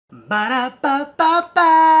Ba-da-ba-ba-ba.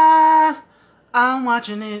 I'm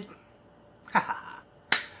watching it.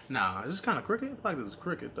 Nah, is this kind of cricket? I feel like this is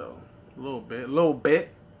cricket though. A little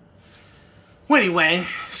bit. Well, anyway,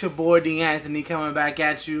 it's your boy D. Anthony coming back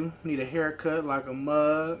at you. Need a haircut like a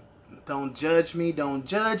mug. Don't judge me.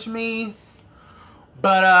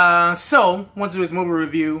 But, so, want to do this movie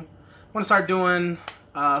review. Want to start doing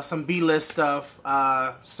some B-list stuff.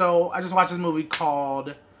 So, I just watched this movie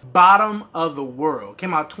called Bottom of the World.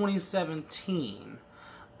 Came out 2017.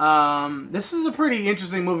 This is a pretty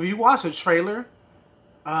interesting movie. You watch the trailer,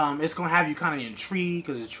 it's going to have you kind of intrigued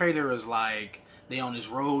because the trailer is like they on this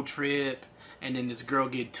road trip and then this girl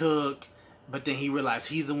get took, but then he realized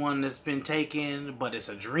he's the one that's been taken, but it's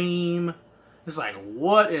a dream. It's like,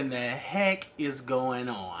 what in the heck is going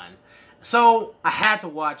on? So, I had to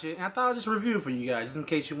watch it, and I thought I'd just review it for you guys, just in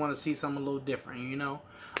case you want to see something a little different, you know?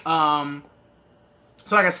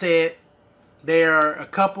 So, like I said, they're a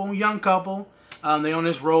couple, young couple. They on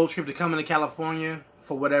this road trip to come into California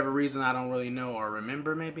for whatever reason I don't really know or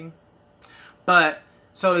remember, maybe. But,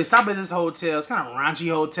 so they stop at this hotel. It's kind of a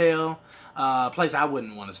raunchy hotel. Place I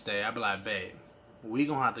wouldn't want to stay. I'd be like, babe, we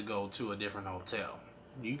gonna have to go to a different hotel.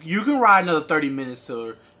 You can ride another 30 minutes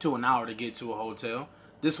to an hour to get to a hotel.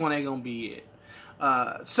 This one ain't gonna be it.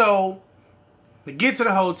 So they get to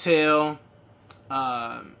the hotel,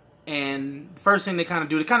 and the first thing they kind of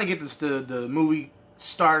do, they kind of get the movie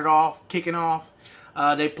started off, kicking off.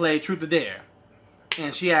 They play Truth or Dare,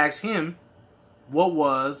 and she asks him, "What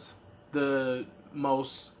was the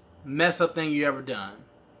most mess up thing you ever done?"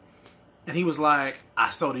 And he was like, "I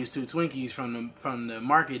stole these two Twinkies from the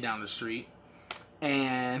market down the street."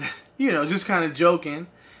 And, you know, just kind of joking.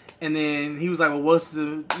 And then he was like, well, what's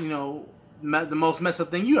the, you know, the most messed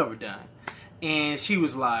up thing you ever done? And she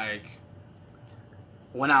was like,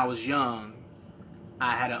 when I was young,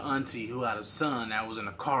 I had an auntie who had a son that was in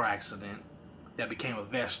a car accident that became a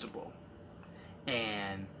vegetable.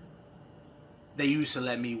 And they used to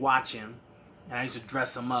let me watch him. And I used to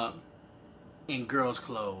dress him up in girls'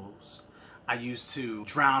 clothes. I used to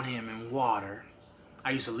drown him in water. I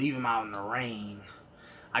used to leave him out in the rain.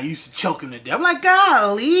 I used to choke him to death. I'm like,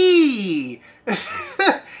 golly.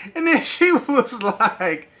 And then she was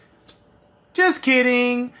like, just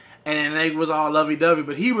kidding. And then they was all lovey-dovey.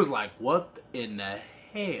 But he was like, what in the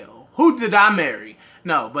hell? Who did I marry?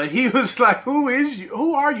 No, but he was like, who is you?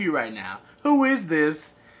 Who are you right now? Who is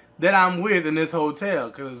this that I'm with in this hotel?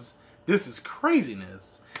 Because this is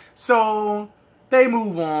craziness. So they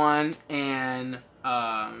move on and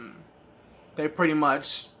they pretty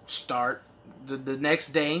much start the next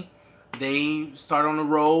day. They start on the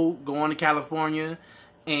road going to California,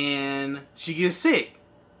 and she gets sick,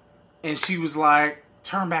 and she was like,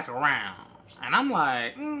 turn back around. And I'm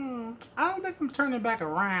like, I don't think I'm turning back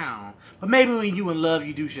around, but maybe when you in love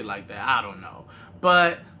you do shit like that. I don't know.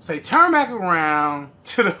 But so they turn back around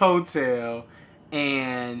to the hotel,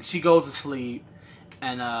 and she goes to sleep,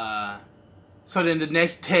 and so then the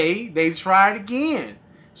next day they try it again.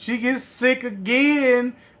 She gets sick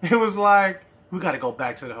again. It was like, we got to go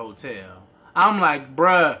back to the hotel. I'm like,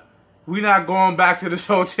 bruh, we not going back to this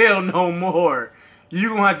hotel no more. You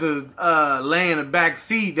going to have to lay in the back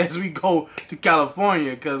seat as we go to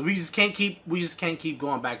California, because we just can't keep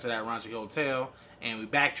going back to that raunchy hotel, and we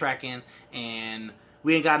backtracking, and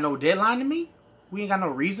we ain't got no deadline to meet. We ain't got no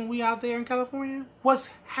reason we out there in California. What's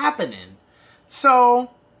happening? So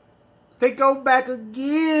they go back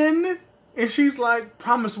again. And she's like,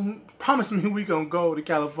 promise me we gonna go to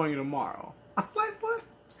California tomorrow. I was like, what?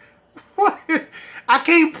 What? I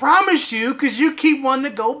can't promise you because you keep wanting to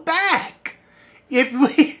go back.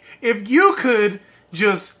 If you could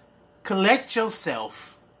just collect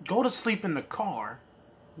yourself, go to sleep in the car,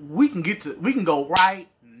 we can go right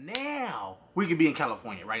now. We could be in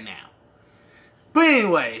California right now. But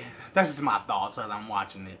anyway, that's just my thoughts as I'm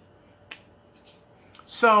watching it.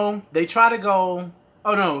 So they try to go.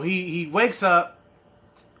 Oh no, he wakes up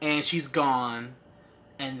and she's gone,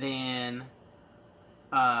 and then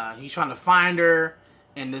he's trying to find her,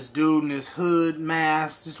 and this dude in this hood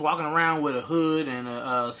mask, just walking around with a hood and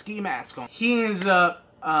a ski mask on. He ends up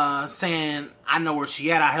saying, I know where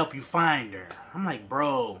she at, I'll help you find her. I'm like,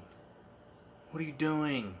 bro, what are you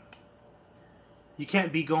doing? You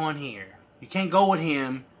can't be going here. You can't go with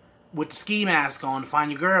him with the ski mask on to find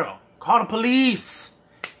your girl. Call the police.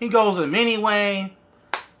 He goes with him anyway.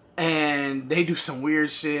 And they do some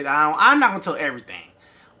weird shit. I'm not gonna tell everything,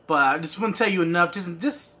 but I just want to tell you enough,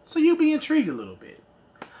 just so you be intrigued a little bit.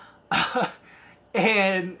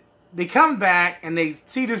 And they come back and they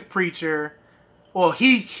see this preacher. Well,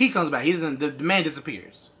 he comes back. He doesn't. The man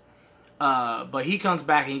disappears. But he comes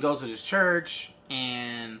back and he goes to this church,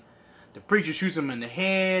 and The preacher shoots him in the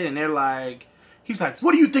head, and they're like, he's like,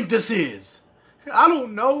 what do you think this is? I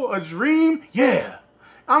don't know, a dream? Yeah,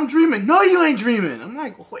 I'm dreaming. No, you ain't dreaming. I'm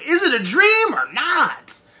like, is it a dream or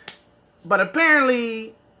not? But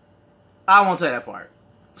apparently, I won't tell that part.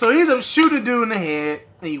 So he ends up shooting a dude in the head,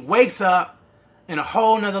 and he wakes up in a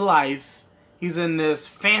whole nother life. He's in this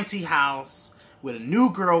fancy house with a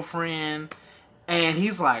new girlfriend, and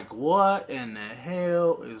he's like, what in the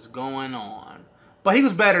hell is going on? But he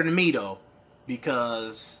was better than me, though,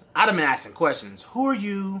 because I'd have been asking questions. Who are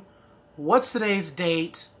you? What's today's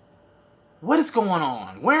date? What is going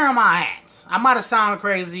on? Where am I at? I might have sounded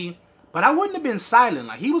crazy, but I wouldn't have been silent.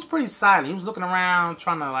 Like, he was pretty silent. He was looking around,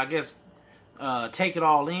 trying to, I guess, take it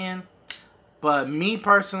all in. But me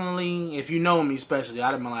personally, if you know me especially,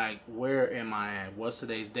 I'd have been like, where am I at? What's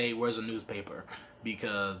today's date? Where's the newspaper?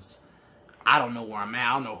 Because I don't know where I'm at.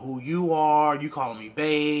 I don't know who you are. You calling me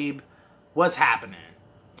babe. What's happening?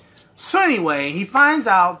 So anyway, he finds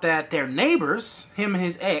out that they're neighbors. Him and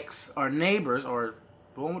his ex are neighbors, or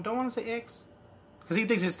don't want to say ex, because he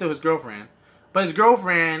thinks it's still his girlfriend. But his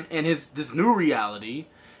girlfriend in this new reality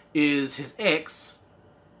is his ex.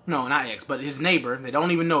 No, not ex, but his neighbor. They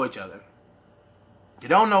don't even know each other. They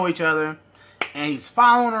don't know each other, and he's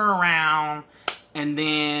following her around, and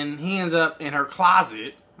then he ends up in her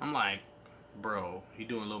closet. I'm like, bro, you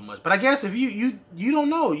doing a little much. But I guess if you don't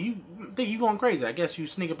know, you think you going crazy. I guess you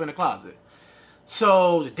sneak up in the closet.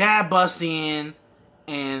 So the dad busts in,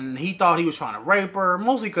 and he thought he was trying to rape her,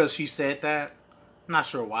 mostly because she said that. I'm not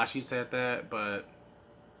sure why she said that, but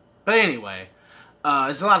anyway,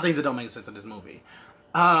 there's a lot of things that don't make sense in this movie.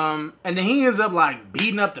 And then he ends up like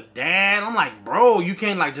beating up the dad. I'm like, bro, you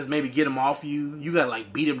can't like just maybe get him off you. You gotta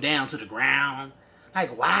like beat him down to the ground.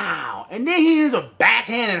 Like, wow. And then he ends up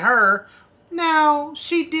backhanding her. Now,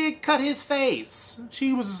 she did cut his face.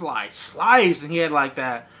 She was just like sliced, and he had like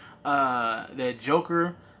that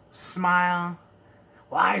Joker smile.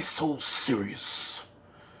 Why so serious?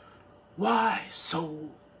 Why so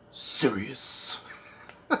serious?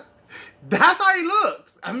 That's how he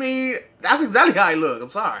looked. I mean, that's exactly how he looked.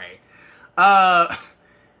 I'm sorry.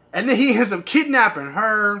 And then he ends up kidnapping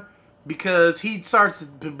her because he starts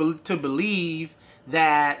to believe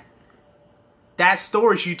that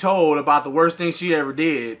story she told about the worst thing she ever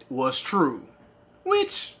did was true.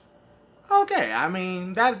 Which, okay, I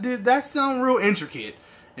mean, that sounds real intricate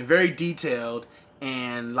and very detailed,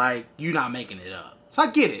 and like, you're not making it up. So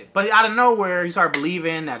I get it. But out of nowhere, he started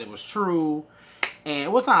believing that it was true.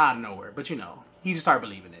 And, well, it's not out of nowhere, but you know, he just started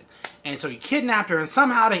believing it. And so he kidnapped her, and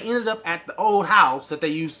somehow they ended up at the old house that they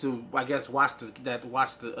used to, I guess, watch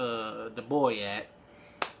the boy at.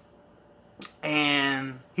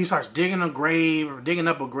 And he starts digging up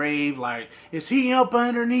a grave, like, is he up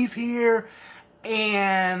underneath here?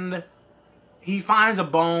 And he finds a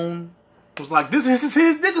bone. It was like, this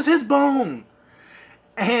is his bone.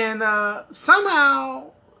 And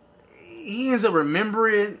somehow he ends up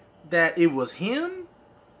remembering that it was him.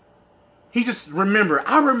 He just remembered,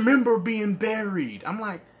 I remember being buried. I'm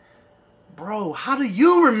like, bro, how do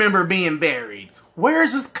you remember being buried? Where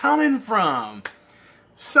is this coming from?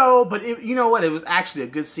 So, but you know what? It was actually a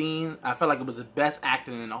good scene. I felt like it was the best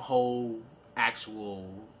acting in the whole actual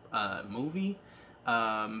movie.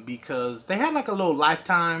 Because they had like a little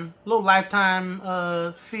lifetime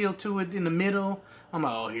feel to it in the middle. I'm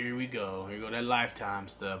like, oh, here we go. Here we go, that Lifetime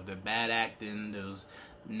stuff. The bad acting. There was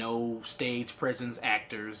no stage presence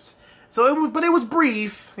actors. So it was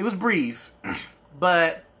brief. It was brief.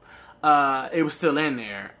 But it was still in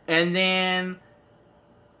there. And then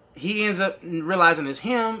he ends up realizing it's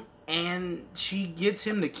him, and she gets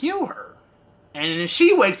him to kill her. And then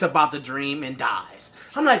she wakes up out the dream and dies.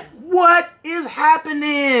 I'm like, what is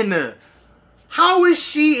happening? How is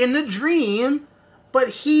she in the dream, but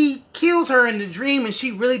he kills her in the dream and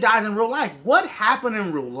she really dies in real life? What happened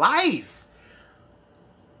in real life?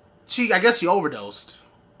 I guess she overdosed.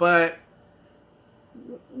 But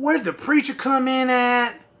where'd the preacher come in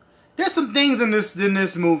at? There's some things in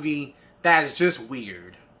this movie that is just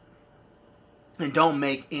weird and don't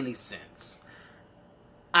make any sense.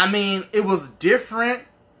 I mean, it was different,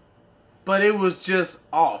 but it was just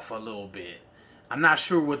off a little bit. I'm not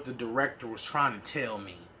sure what the director was trying to tell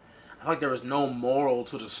me. I feel like there was no moral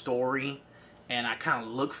to the story, and I kind of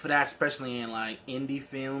look for that, especially in like indie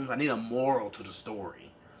films. I need a moral to the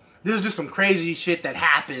story. There's just some crazy shit that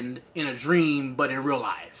happened in a dream, but in real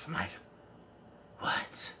life. I'm like,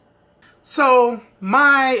 what? So,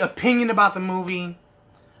 my opinion about the movie,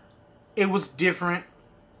 it was different.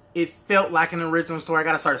 It felt like an original story. I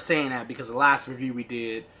gotta start saying that because the last review we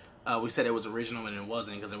did, we said it was original and it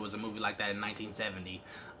wasn't because it was a movie like that in 1970.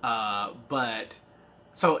 But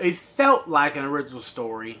So it felt like an original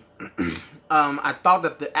story. I thought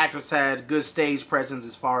that the actors had good stage presence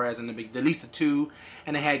as far as in at least the two,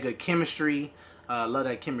 and they had good chemistry. Love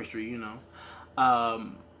that chemistry, you know.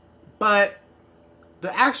 But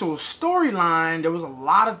the actual storyline, there was a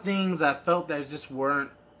lot of things I felt that just weren't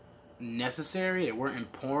necessary. It weren't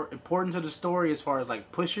important to the story as far as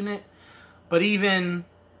like pushing it. But even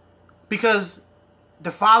because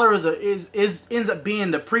the father ends up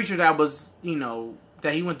being the preacher that was, you know,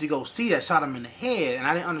 that he went to go see that shot him in the head, and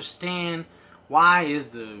I didn't understand why is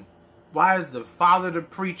the father the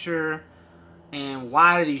preacher, and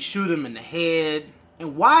why did he shoot him in the head,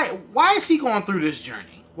 and why is he going through this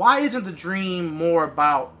journey? Why isn't the dream more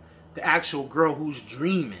about the actual girl who's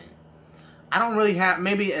dreaming? I don't really have,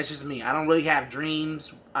 maybe it's just me, I don't really have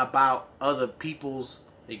dreams about other people's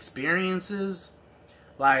experiences.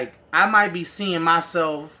 Like, I might be seeing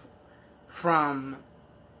myself from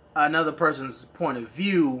another person's point of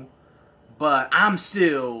view, but I'm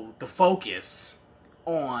still the focus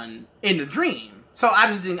in the dream. So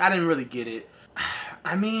I didn't really get it.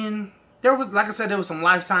 I mean, there was, like I said, there was some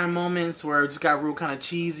Lifetime moments where it just got real kind of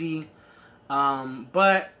cheesy.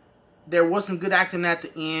 But there was some good acting at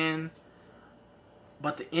the end.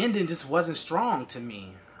 But the ending just wasn't strong to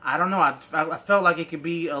me. I don't know. I felt like it could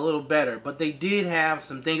be a little better. But they did have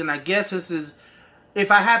some things. And I guess this is,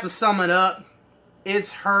 if I had to sum it up,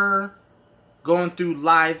 it's her going through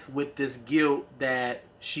life with this guilt that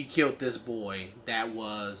she killed this boy that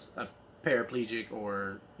was a paraplegic,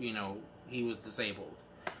 or, you know, he was disabled.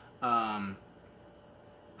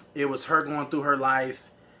 It was her going through her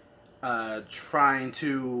life, trying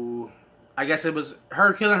to, I guess it was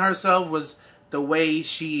her killing herself was the way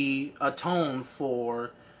she atoned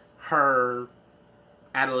for her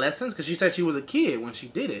adolescence, because she said she was a kid when she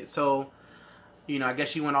did it. So, you know, I guess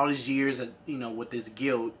she went all these years, you know, with this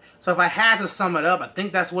guilt. So if I had to sum it up, I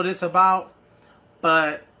think that's what it's about.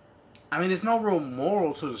 But, I mean, there's no real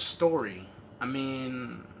moral to the story. I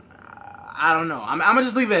mean, I don't know. I'm gonna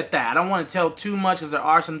just leave it at that. I don't want to tell too much, because there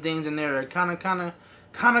are some things in there that are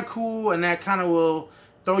kind of cool, and that kind of will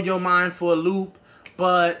throw your mind for a loop.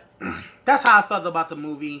 But that's how I felt about the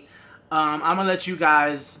movie. I'm gonna let you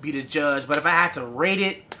guys be the judge. But if I had to rate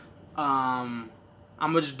it, I'm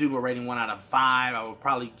gonna just do a rating 1 out of 5. I would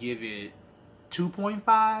probably give it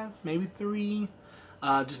 2.5, maybe 3,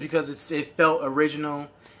 just because it felt original,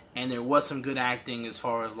 and there was some good acting as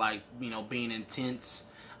far as, like, you know, being intense,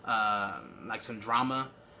 like some drama.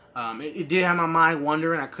 It did have my mind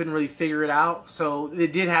wondering. I couldn't really figure it out. So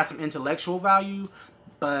it did have some intellectual value,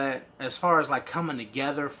 but as far as like coming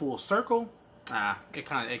together full circle, it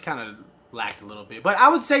kind of lacked a little bit. But I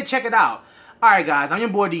would say check it out. All right, guys, I'm your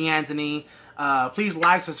boy D'Anthony. Please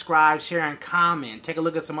like, subscribe, share, and comment. Take a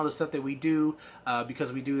look at some other stuff that we do,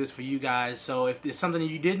 because we do this for you guys. So if there's something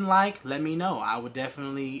you didn't like, let me know. I would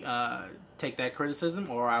definitely take that criticism,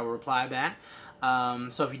 or I will reply back.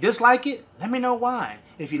 So if you dislike it, let me know why.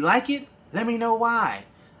 If you like it, let me know why.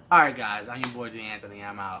 All right, guys, I'm your boy D'Anthony.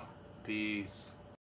 I'm out. Peace.